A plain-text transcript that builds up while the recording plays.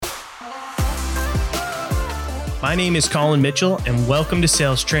My name is Colin Mitchell, and welcome to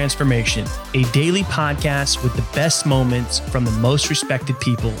Sales Transformation, a daily podcast with the best moments from the most respected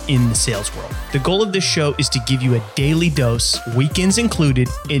people in the sales world. The goal of this show is to give you a daily dose, weekends included,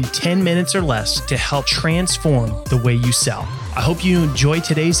 in 10 minutes or less to help transform the way you sell. I hope you enjoy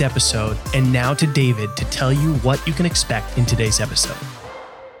today's episode, and now to David to tell you what you can expect in today's episode.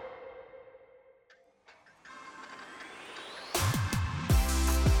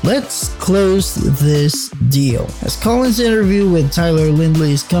 Let's close this deal. As Colin's interview with Tyler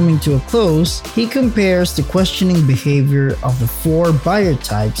Lindley is coming to a close, he compares the questioning behavior of the 4 buyer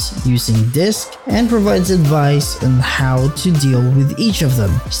types using DISC and provides advice on how to deal with each of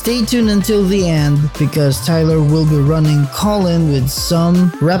them. Stay tuned until the end because Tyler will be running Colin with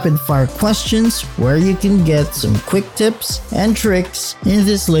some rapid fire questions where you can get some quick tips and tricks in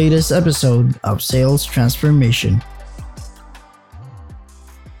this latest episode of Sales Transformation.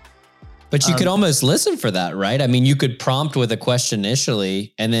 But you could almost listen for that, right? I mean, you could prompt with a question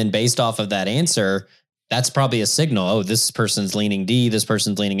initially, and then based off of that answer, that's probably a signal. Oh, this person's leaning D, this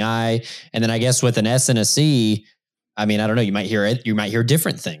person's leaning I. And then I guess with an S and a C, I mean, I don't know, you might hear it. You might hear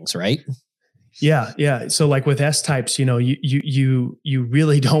different things, right? Yeah. So like with S types, you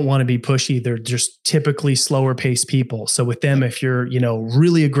really don't want to be pushy. They're just typically slower paced people. So with them, if you're,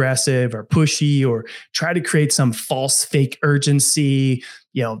 really aggressive or pushy or try to create some false fake urgency,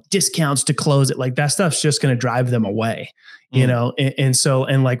 discounts to close it, like that stuff's just going to drive them away,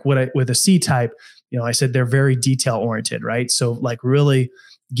 and like with a C type, I said they're very detail oriented, right? So like really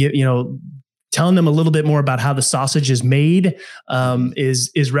telling them a little bit more about how the sausage is made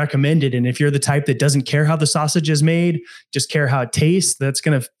is recommended. And if you're the type that doesn't care how the sausage is made, just care how it tastes, that's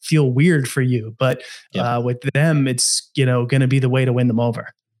going to feel weird for you. But with them, it's going to be the way to win them over.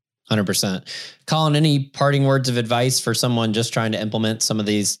 100%. Colin, any parting words of advice for someone just trying to implement some of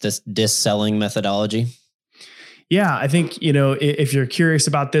this DISC selling methodology? Yeah, I think, if you're curious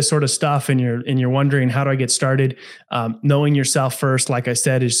about this sort of stuff and you're wondering, how do I get started? Knowing yourself first, like I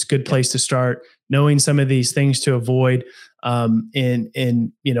said, is a good place to start. Knowing some of these things to avoid,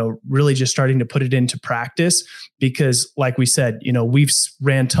 and really just starting to put it into practice, because like we said, we've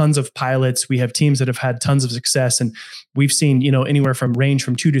ran tons of pilots. We have teams that have had tons of success, and we've seen, anywhere from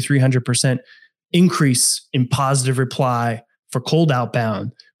 200 to 300% increase in positive reply for cold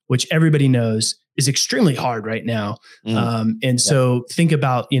outbound, which everybody knows is extremely hard right now. So think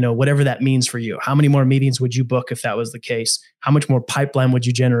about, whatever that means for you. How many more meetings would you book if that was the case? How much more pipeline would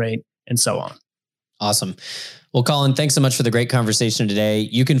you generate? And so on. Awesome. Well, Colin, thanks so much for the great conversation today.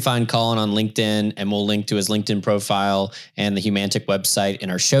 You can find Colin on LinkedIn, and we'll link to his LinkedIn profile and the Humantic website in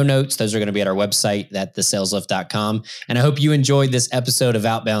our show notes. Those are going to be at our website at thesaleslift.com. And I hope you enjoyed this episode of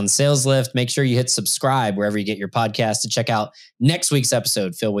Outbound Sales Lift. Make sure you hit subscribe wherever you get your podcast to check out next week's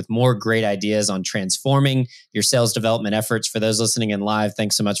episode filled with more great ideas on transforming your sales development efforts. For those listening in live,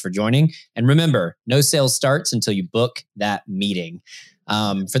 thanks so much for joining. And remember, no sales starts until you book that meeting.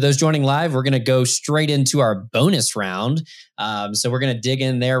 For those joining live, we're going to go straight into our bonus round. So we're going to dig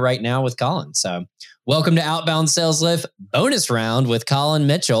in there right now with Colin. So welcome to Outbound Sales Lift bonus round with Colin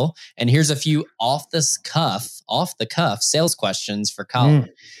Mitchell. And here's a few off the cuff sales questions for Colin.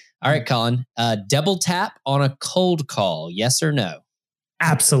 All right, Colin, double tap on a cold call. Yes or no?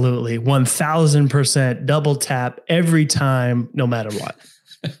 Absolutely. 1000% double tap every time, no matter what.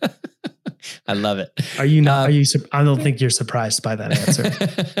 I love it. Are you not? I don't think you're surprised by that answer.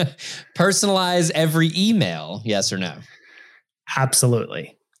 Personalize every email. Yes or no?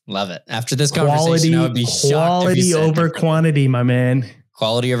 Absolutely. Love it. After this conversation, I would be shocked. Quality over quantity, my man.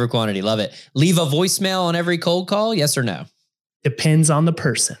 Quality over quantity. Love it. Leave a voicemail on every cold call. Yes or no? Depends on the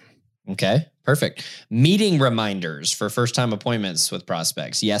person. Okay, perfect. Meeting reminders for first-time appointments with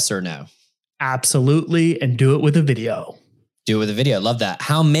prospects. Yes or no? Absolutely. And do it with a video. Do it with a video. Love that.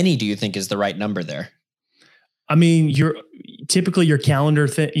 How many do you think is the right number there? I mean, typically your calendar,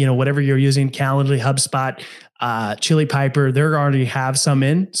 whatever you're using, Calendly, HubSpot, Chili Piper, they already have some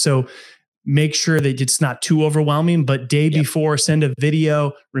in. So make sure that it's not too overwhelming, but day before, send a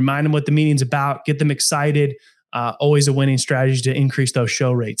video, remind them what the meeting's about, get them excited. Always a winning strategy to increase those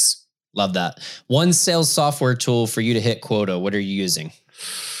show rates. Love that. One sales software tool for you to hit quota. What are you using?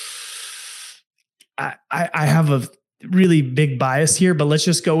 I have a really big bias here, but let's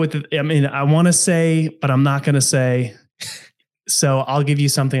just go with it. I mean, I want to say, but I'm not going to say. So I'll give you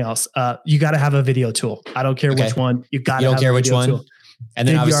something else. You got to have a video tool. I don't care which one. You got to have a video tool. You don't care which one? And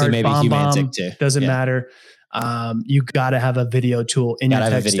then obviously maybe Humantic too. Doesn't matter. You got to have a video tool in your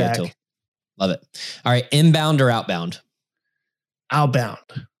tech stack. Tool. Love it. All right. Inbound or outbound? Outbound.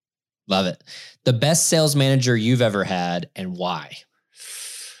 Love it. The best sales manager you've ever had and why?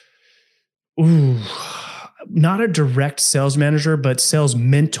 Ooh, not a direct sales manager, but sales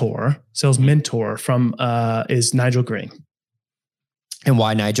mentor from is Nigel Green. And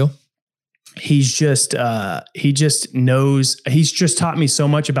why Nigel? He just knows, he's just taught me so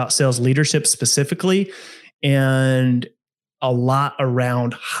much about sales leadership specifically, and a lot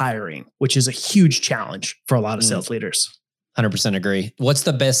around hiring, which is a huge challenge for a lot of sales leaders. 100% agree. What's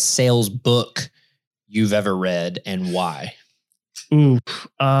the best sales book you've ever read and why? I'm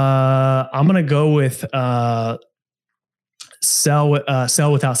going to go with Sell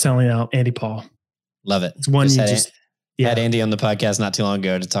Without Selling Out, Andy Paul. Love it. It's one had Andy on the podcast not too long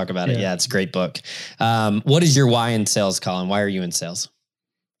ago to talk about it. Yeah, it's a great book. What is your why in sales, Colin? Why are you in sales?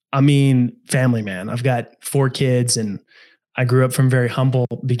 I mean, family, man. I've got 4 kids and I grew up from very humble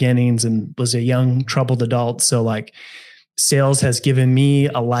beginnings and was a young, troubled adult. So like sales has given me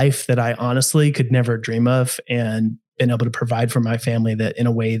a life that I honestly could never dream of, and been able to provide for my family that in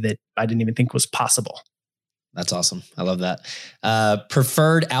a way that I didn't even think was possible. That's awesome. I love that.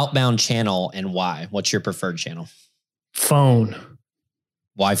 Preferred outbound channel and why? What's your preferred channel? Phone.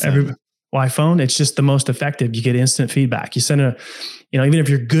 Why phone? Why phone? It's just the most effective. You get instant feedback. You send even if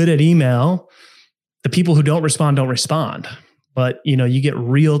you're good at email, the people who don't respond. But, you get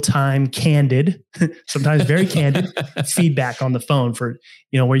real-time, candid, sometimes very candid feedback on the phone for,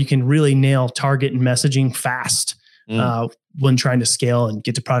 where you can really nail target and messaging fast when trying to scale and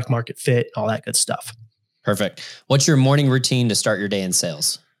get to product market fit, all that good stuff. Perfect. What's your morning routine to start your day in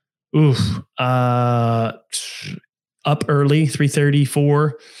sales? Up early, 3:30,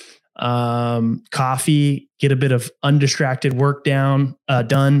 4, coffee, get a bit of undistracted work done,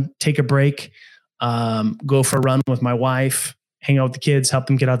 take a break, go for a run with my wife, hang out with the kids, help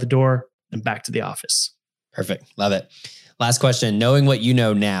them get out the door, and back to the office. Perfect. Love it. Last question. Knowing what you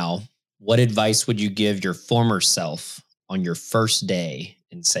know now, what advice would you give your former self on your first day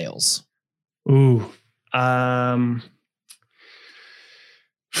in sales?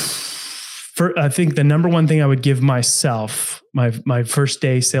 I think the number one thing I would give myself, my first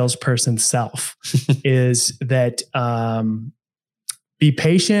day salesperson self, is that be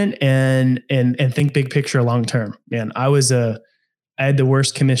patient and think big picture long term. Man, I had the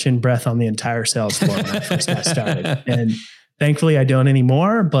worst commission breath on the entire sales floor when I first got started, and thankfully I don't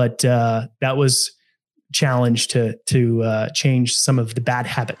anymore. But that was a challenge to change some of the bad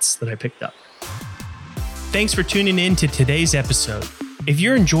habits that I picked up. Thanks for tuning in to today's episode. If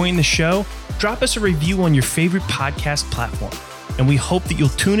you're enjoying the show, drop us a review on your favorite podcast platform. And we hope that you'll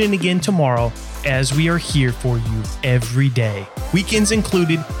tune in again tomorrow, as we are here for you every day, weekends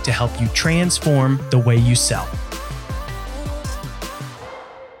included, to help you transform the way you sell.